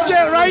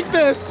can't write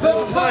this.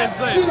 The top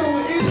 2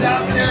 is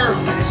out there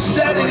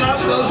setting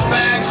up those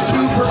bags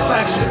to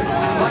perfection.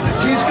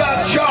 He's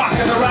got chalk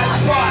in the right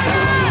spots.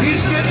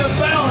 He's getting the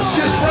balance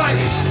just right.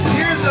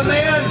 Here's a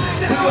man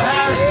who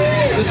has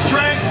the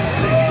strength,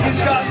 he's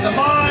got the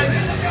mind,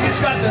 he's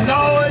got the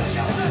knowledge,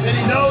 and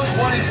he knows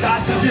what he's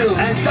got to do.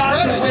 He's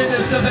got to win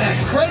this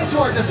event. Credit to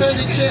our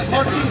defending champ,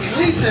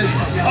 Licis,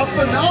 a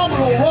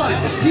phenomenal run.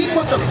 He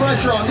put the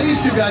pressure on these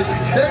 2 guys.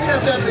 They're going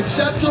to have an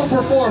exceptional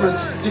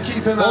performance to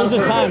keep him out of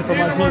the time for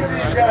my team?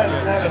 These guys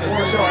have a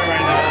 4 showing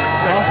right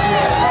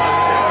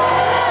now.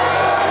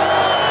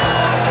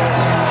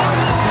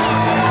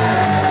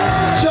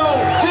 So,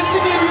 just to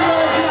give you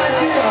guys an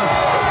idea,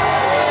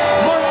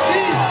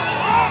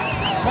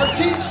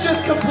 Martins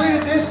just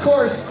completed this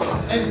course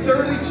in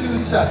 32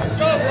 seconds.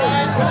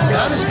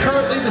 That is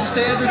currently the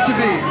standard to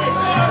beat.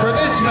 For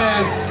this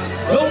man,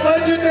 the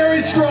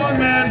legendary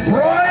strongman,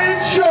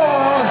 Brian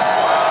Shaw,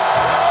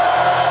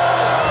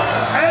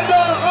 and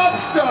our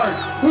upstart,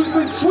 who's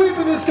been sweep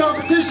in this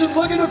competition,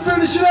 looking to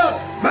finish it up,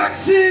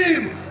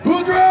 Maxime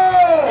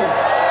Boudreau.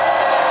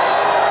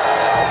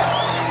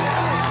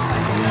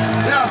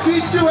 Now, if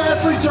these two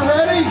athletes are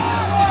ready,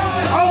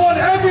 I want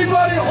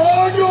everybody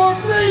on your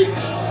feet.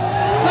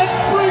 Let's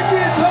bring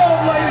this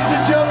home, ladies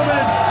and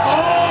gentlemen.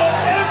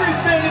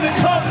 Everything in the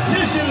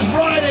competition is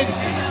riding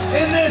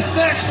in this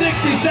next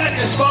 60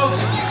 seconds,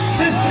 folks.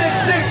 This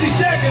next 60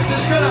 seconds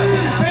is going to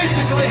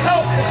basically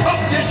help the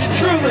competition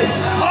truly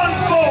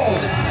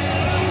unfold.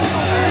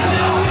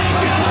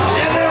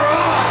 And they're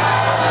off.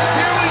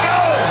 Here we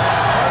go.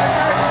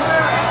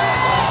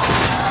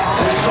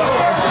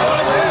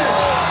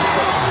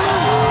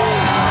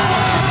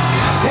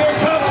 Here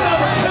comes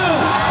number 2.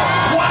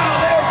 Wow,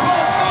 they're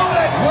both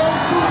moving. Where's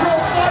Boudreau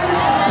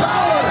fighting his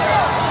power?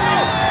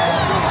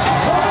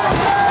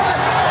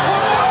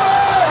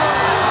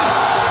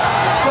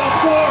 The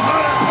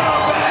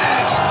 400-pound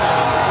bag.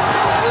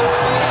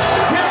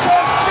 Here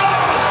comes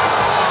John.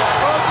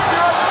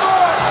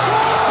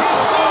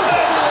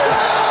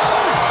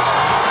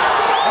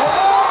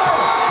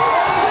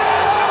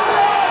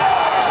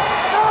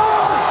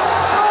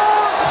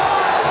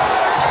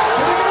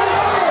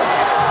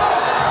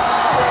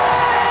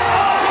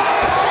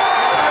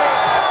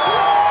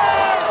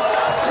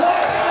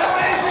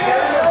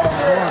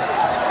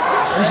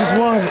 We just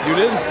won. You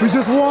did? We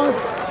just won.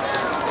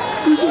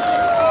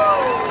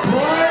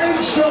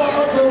 Brian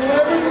Shaw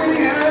delivered when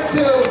he had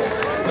to.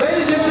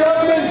 Ladies and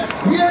gentlemen,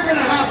 we are going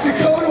to have to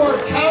go to our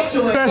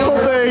calculator. Best whole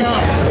thing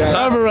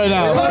ever right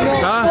now. Let's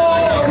give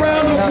all a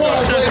round of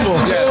applause, ladies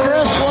and gentlemen.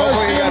 Chris was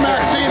seeing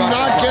Maxime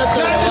not get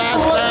the Not just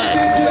last for what they bag.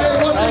 did today,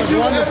 what they do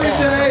every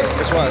day.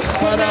 This was.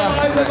 But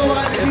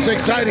it's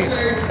exciting.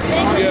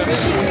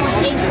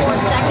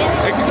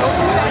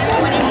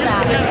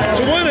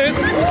 To win it,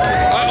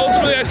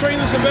 ultimately I train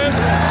this event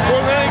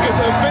more than anything because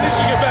a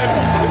finishing event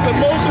is the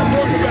most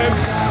important event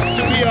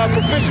to be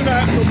proficient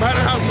at, no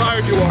matter how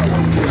tired you are.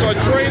 So I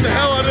trained the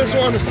hell out of this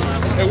one.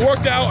 It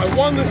worked out. I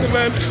won this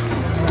event.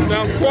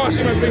 Now I'm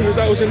crossing my fingers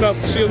that was enough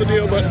to seal the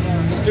deal, but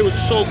it's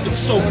so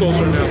close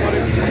right now.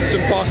 It's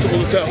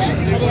impossible to tell.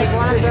 It is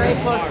one very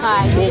close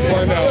tie. We'll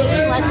find out.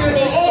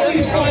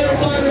 Let's stay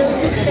firefighters,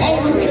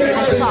 all who care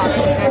how to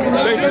travel from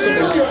around Thank you so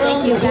much. Thank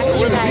you.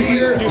 Back to you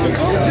guys. Do you think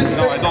so?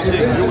 No, I don't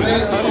think.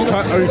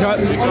 Are you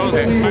cutting? Because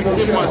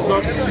Maxime was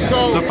not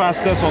the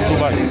fastest on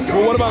Dubai.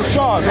 Well, what about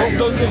Shaw?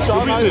 Don't think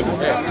Shaw might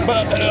have.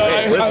 But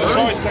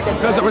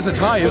Because it was a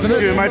tie, isn't it?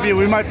 Dude,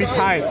 we might be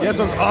tied. Yes.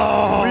 We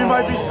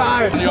might be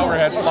tied. The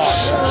overhead flop,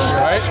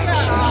 right?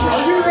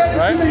 Are you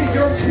ready to meet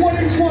your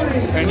 2020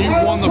 And you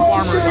won the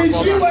World Farmers Series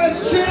Cup.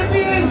 U.S.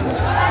 champion?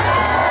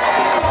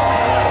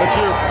 That's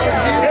you.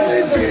 It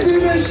is a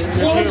finish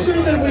closer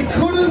than we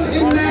could have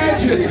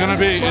imagined. It's gonna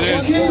be. It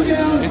is. Came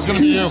down It's gonna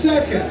to be you.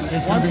 seconds.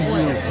 It's gonna be you.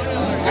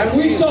 And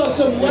we saw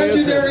some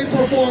legendary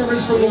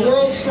performance from the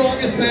world's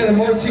strongest man in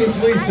Martins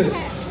Licis,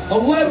 a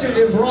legend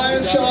in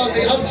Brian Shaw and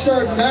the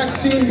upstart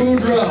Maxime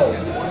Boudreau.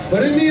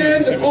 But in the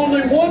end,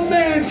 only one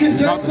man can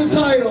take the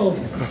title.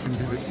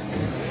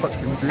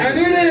 And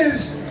it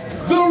is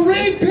the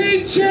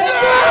repeat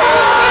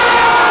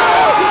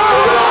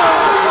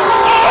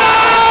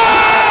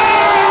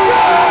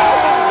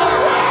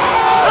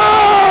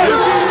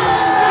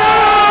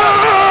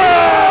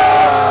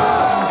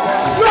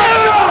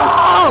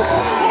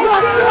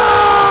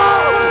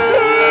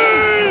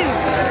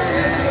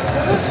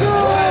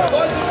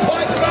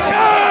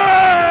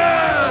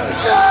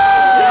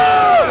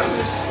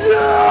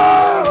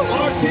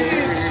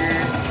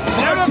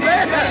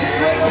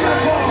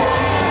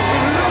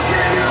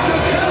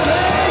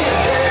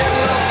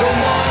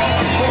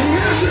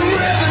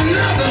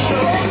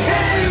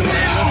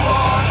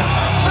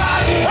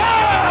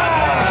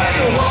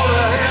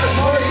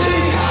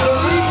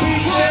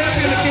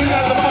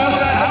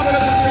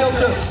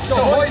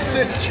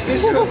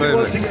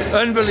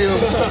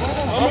Unbelievable.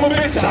 I'm a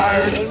bit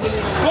tired.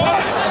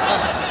 What?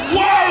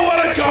 Wow, what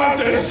a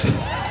contest!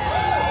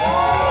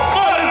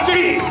 What a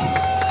teeth!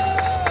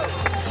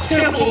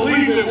 Can't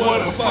believe it,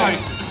 what a fight.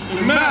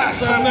 And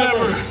Max, I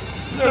never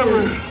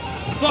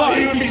thought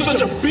he would be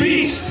such a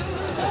beast.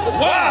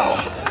 Wow!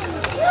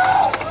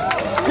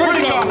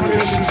 Great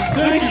competition.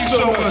 Thank you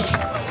so much.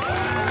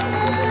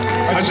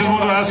 I just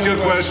want to ask you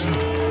a question.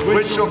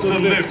 Which of the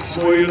lifts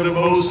were you the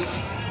most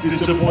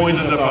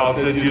disappointed about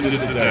that you did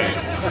today?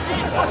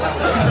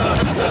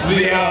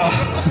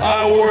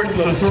 I worked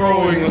the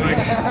throwing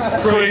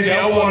like crazy.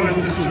 I wanted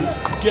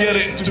to get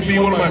it to be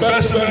one of my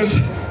best events.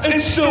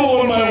 It's still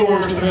one of my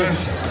worst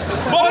events,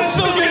 but it's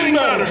still getting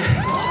better.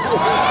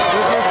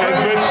 And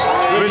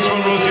which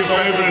one was your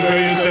favorite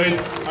where you said,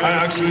 I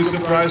actually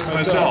surprised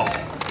myself?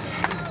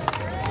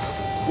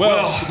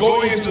 Well,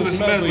 going into this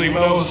medley,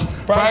 when I was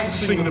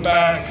practicing the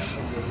backs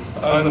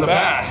in the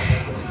back,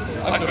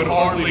 I could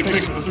hardly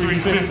pick the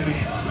 350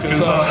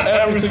 because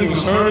everything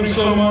was hurting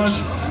so much.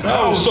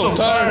 I was so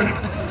tired.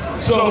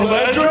 So the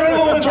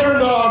adrenaline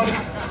turned on,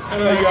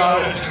 and I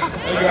got it.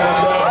 I got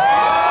it done.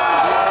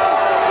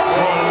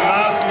 Well,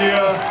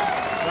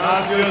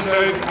 last year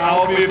said,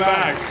 I'll be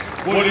back.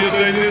 What do you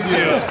say this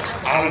year?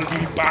 I I'll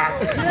be back.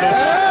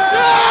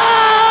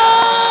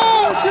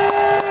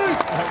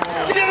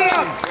 Give it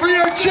up for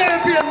your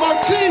champion,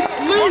 Licis.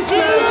 And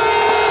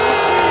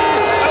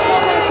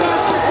one more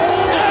time for all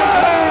the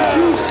guys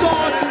you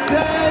saw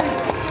today.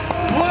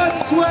 Blood,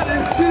 sweat,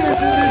 and tears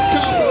in this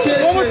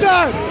competition. One more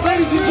time.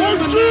 Ladies and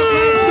gentlemen, that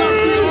wraps up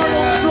the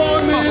Arnold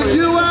Strongman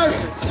US.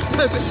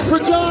 For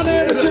John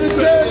Anderson and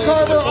Derek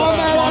Carver, I'm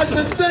Matt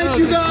Osmond. Thank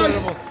you guys.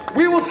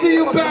 We will see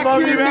you back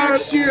here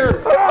next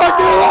year. I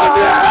love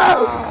you!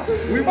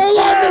 I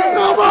love you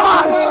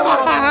so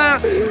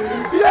much!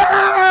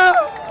 Yeah!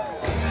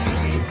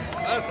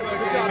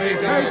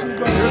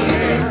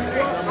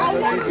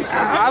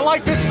 I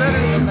like this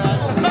better than that.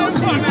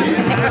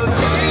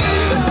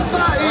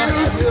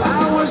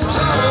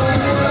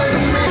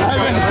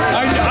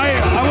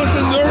 I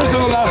wasn't nervous in the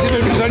last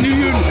event because I knew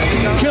you'd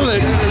kill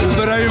it,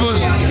 but I was,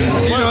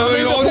 you know,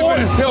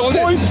 the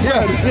point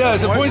spread. Yeah,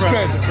 it's a point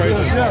spread. How do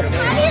you feel?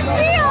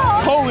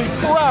 Holy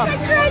crap!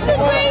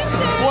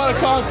 Congratulations! What a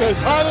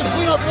contest! All right, let's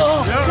clean up, go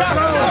home.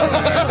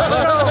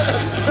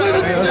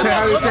 Let's see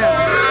how you feel.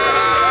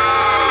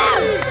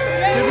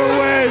 Give a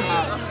wave.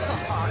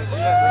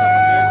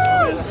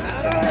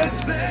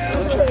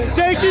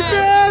 Thank you,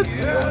 fans!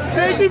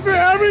 Thank you for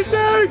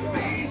everything!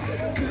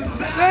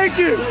 Thank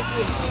you!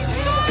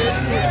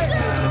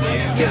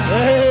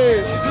 Hey!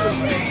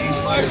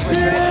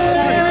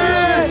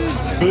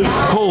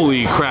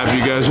 Holy crap,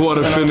 you guys, what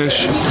a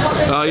finish.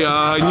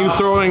 I knew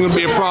throwing would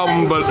be a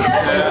problem, but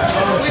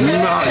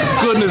my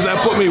goodness,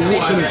 that put me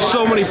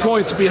so many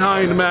points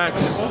behind Max.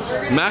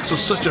 Max was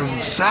such a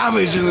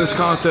savage in this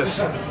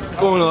contest.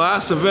 Going to the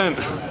last event,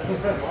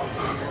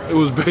 it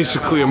was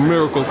basically a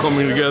miracle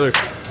coming together,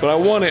 but I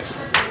won it.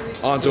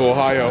 On to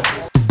Ohio.